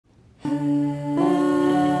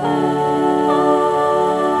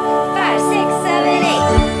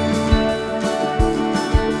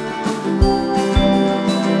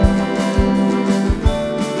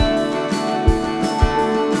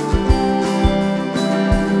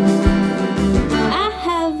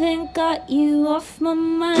Got you off my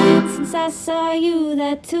mind since I saw you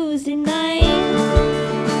that Tuesday night.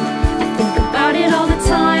 I think about it all the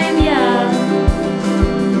time, yeah.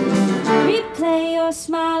 Replay your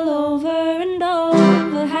smile over and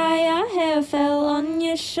over, how your hair fell on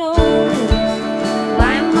your shoulders.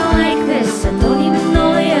 Why am I like this? I don't even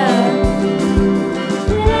know ya.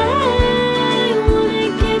 I wanna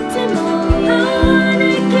get to know ya. I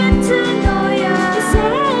wanna get to know ya. 'Cause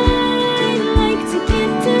I'd like to get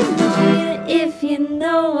to know ya, if you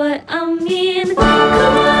know what I mean. Come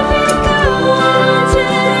on, pretty girl, won't you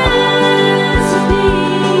dance with me?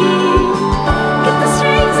 Get the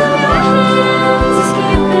strings of your hands,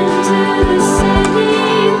 escape into the city.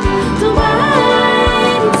 Don't buy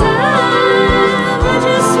any time, I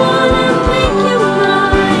just wanna make you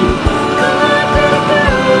mine. Come on, pretty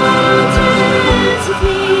girl, won't you dance with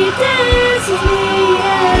me? Dance with me,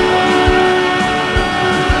 yeah.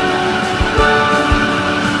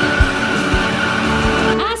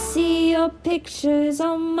 I see your pictures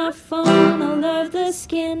on my phone, all of the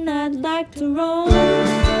skin I'd like to roam.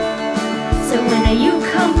 So when are you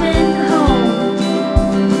coming